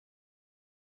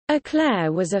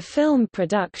Eclair was a film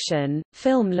production,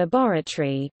 film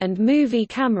laboratory, and movie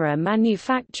camera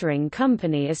manufacturing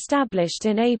company established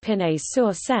in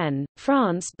Épinay-sur-Seine,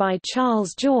 France by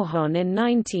Charles Jourjon in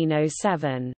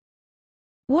 1907.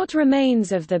 What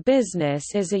remains of the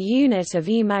business is a unit of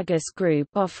Imagus Group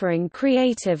offering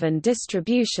creative and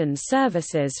distribution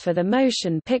services for the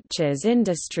motion pictures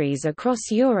industries across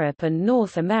Europe and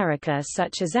North America,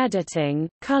 such as editing,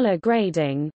 color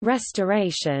grading,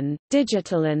 restoration,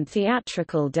 digital and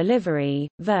theatrical delivery,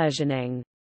 versioning.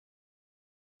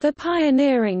 The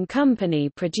pioneering company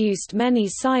produced many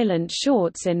silent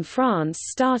shorts in France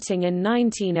starting in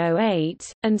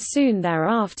 1908, and soon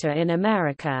thereafter in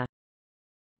America.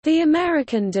 The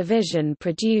American division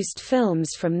produced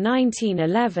films from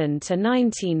 1911 to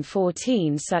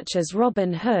 1914 such as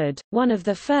Robin Hood, one of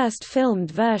the first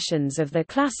filmed versions of the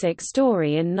classic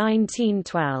story in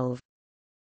 1912.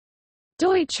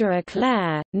 Deutsche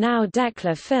Eclair, now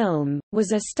Decla Film,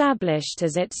 was established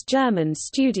as its German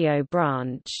studio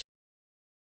branch.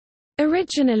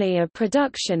 Originally a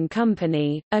production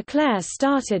company, Eclair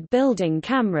started building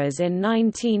cameras in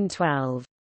 1912.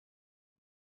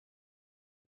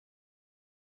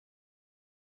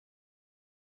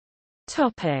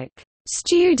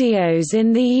 Studios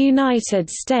in the United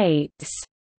States.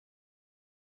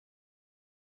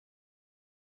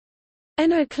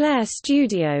 An Eclair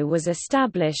studio was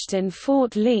established in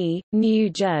Fort Lee, New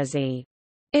Jersey.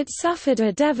 It suffered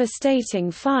a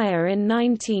devastating fire in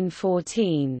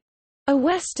 1914. A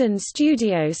Western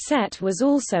studio set was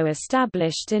also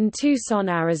established in Tucson,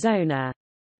 Arizona.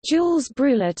 Jules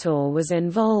Brulatour was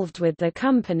involved with the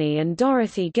company and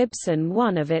Dorothy Gibson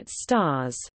one of its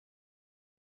stars.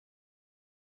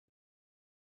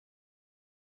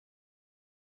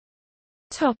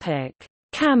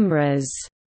 Cameras.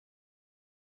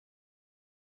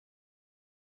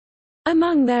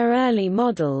 Among their early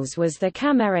models was the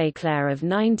Camera Eclair of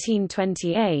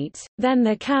 1928, then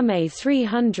the Camera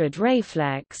 300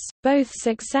 Reflex, both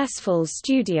successful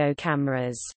studio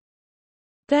cameras.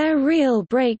 Their real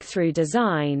breakthrough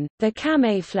design, the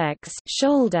Camaflex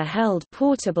shoulder-held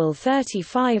portable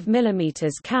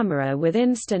 35mm camera with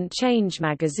instant change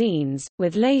magazines,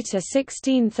 with later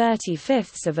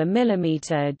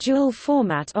 16/35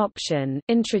 dual-format option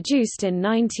introduced in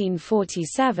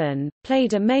 1947,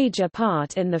 played a major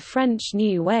part in the French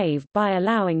New Wave by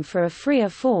allowing for a freer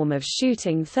form of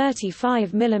shooting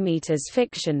 35mm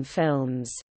fiction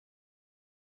films.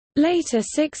 Later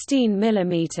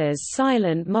 16mm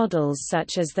silent models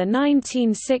such as the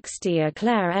 1960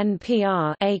 Eclair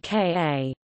NPR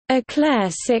aka Eclair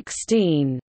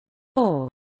 16 or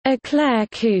Eclair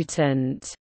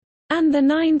Coutant and the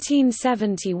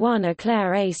 1971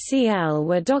 Eclair ACL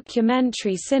were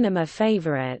documentary cinema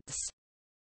favorites.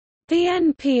 The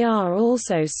NPR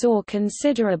also saw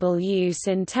considerable use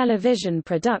in television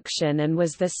production and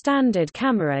was the standard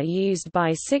camera used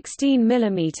by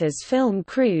 16mm film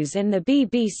crews in the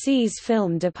BBC's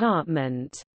film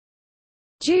department.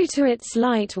 Due to its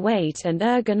light weight and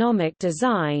ergonomic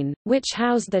design, which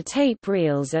housed the tape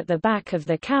reels at the back of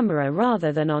the camera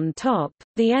rather than on top,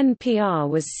 the NPR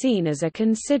was seen as a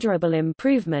considerable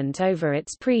improvement over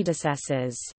its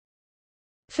predecessors.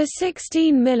 For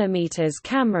 16mm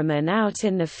cameramen out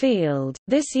in the field,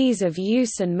 this ease of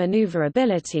use and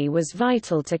maneuverability was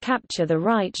vital to capture the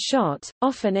right shot,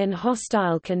 often in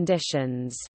hostile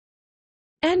conditions.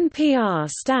 NPR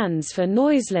stands for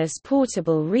Noiseless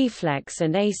Portable Reflex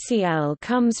and ACL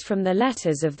comes from the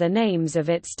letters of the names of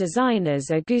its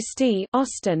designers Auguste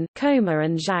Austin Coma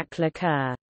and Jacques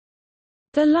Lecoeur.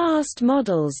 The last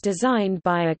models designed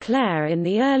by Eclair in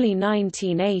the early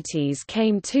 1980s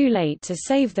came too late to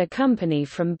save the company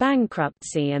from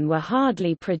bankruptcy and were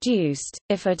hardly produced,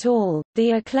 if at all.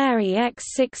 The Eclair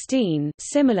EX16,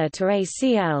 similar to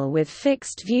ACL with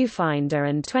fixed viewfinder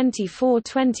and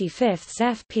 24/25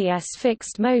 fps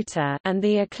fixed motor, and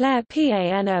the Eclair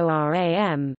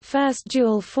PANORAM, first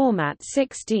dual-format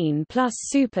 16 plus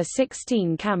Super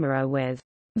 16 camera with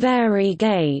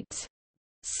variegate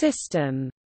system.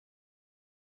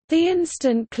 The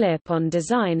instant clip-on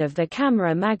design of the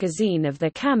camera magazine of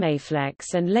the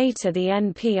Camaflex and later the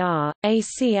NPR,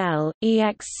 ACL,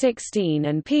 EX16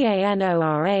 and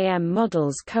PANORAM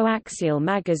models' coaxial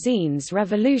magazines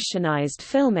revolutionized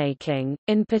filmmaking,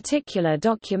 in particular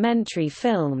documentary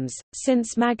films,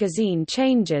 since magazine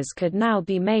changes could now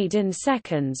be made in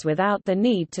seconds without the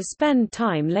need to spend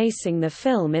time lacing the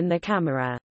film in the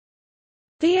camera.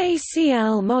 The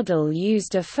ACL model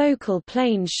used a focal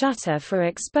plane shutter for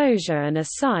exposure and a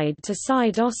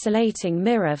side-to-side oscillating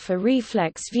mirror for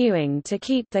reflex viewing to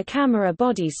keep the camera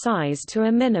body size to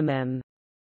a minimum.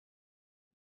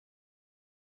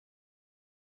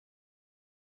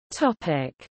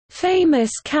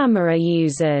 Famous camera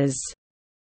users.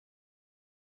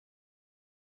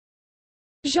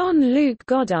 Jean-Luc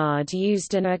Godard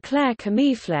used an Eclair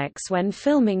Camiflex when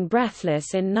filming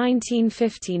Breathless in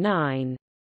 1959.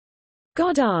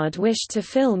 Goddard wished to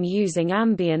film using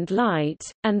ambient light,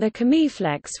 and the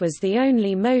Camiflex was the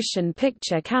only motion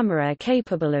picture camera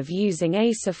capable of using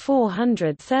ASA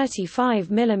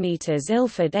 435mm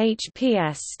Ilford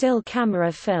HPS still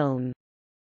camera film.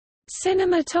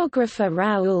 Cinematographer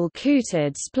Raoul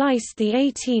Coutard spliced the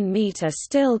 18-meter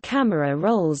still camera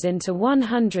rolls into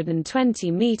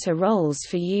 120-meter rolls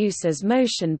for use as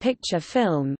motion picture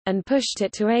film, and pushed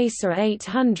it to ASA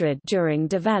 800 during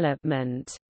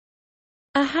development.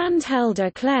 A handheld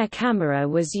Eclair camera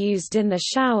was used in the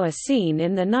shower scene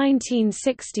in the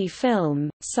 1960 film,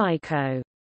 Psycho.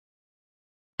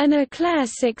 An Eclair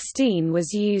 16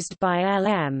 was used by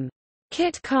L.M.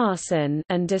 Kit Carson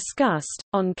and discussed,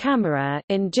 on camera,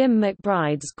 in Jim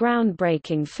McBride's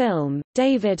groundbreaking film,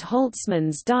 David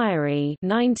Holtzman's Diary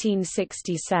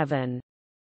 1967.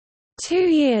 2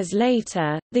 years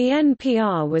later, the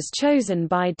NPR was chosen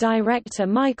by director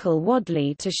Michael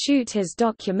Wadley to shoot his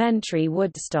documentary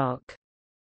Woodstock.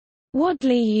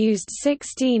 Wadley used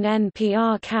 16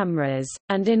 NPR cameras,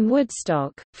 and in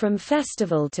Woodstock, from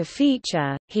festival to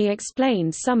feature, he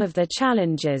explained some of the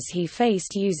challenges he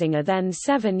faced using a then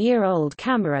 7-year-old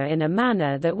camera in a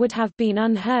manner that would have been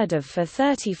unheard of for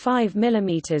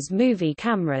 35mm movie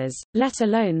cameras, let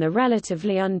alone the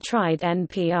relatively untried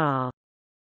NPR.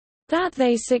 That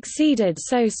they succeeded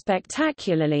so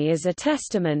spectacularly is a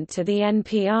testament to the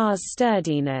NPR's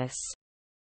sturdiness.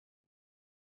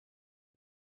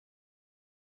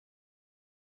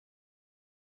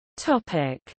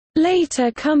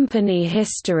 Later company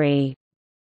history.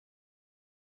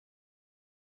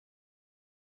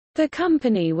 The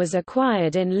company was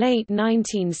acquired in late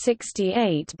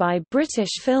 1968 by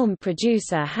British film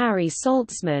producer Harry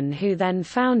Saltzman, who then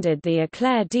founded the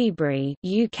Eclair Debris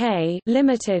UK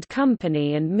Limited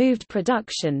Company and moved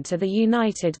production to the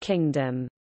United Kingdom.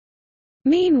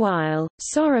 Meanwhile,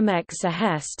 Sorimex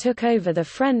Hesse took over the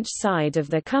French side of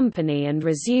the company and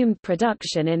resumed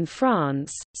production in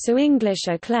France, so English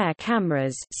Eclair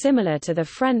cameras, similar to the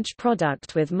French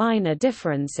product with minor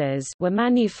differences, were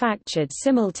manufactured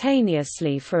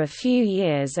simultaneously for a few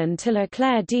years until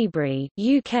Eclair Debris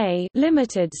UK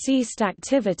Limited ceased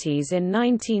activities in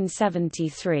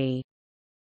 1973.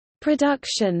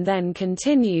 Production then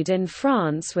continued in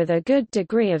France with a good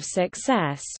degree of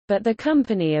success, but the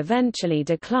company eventually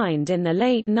declined in the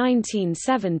late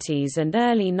 1970s and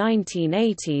early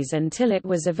 1980s until it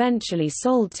was eventually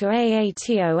sold to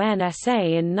AATON SA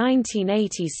in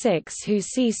 1986, who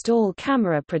ceased all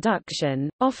camera production,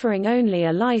 offering only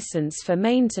a license for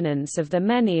maintenance of the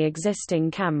many existing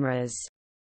cameras.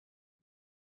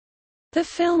 The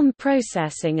film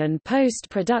processing and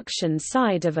post-production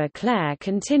side of Eclair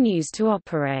continues to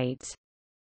operate.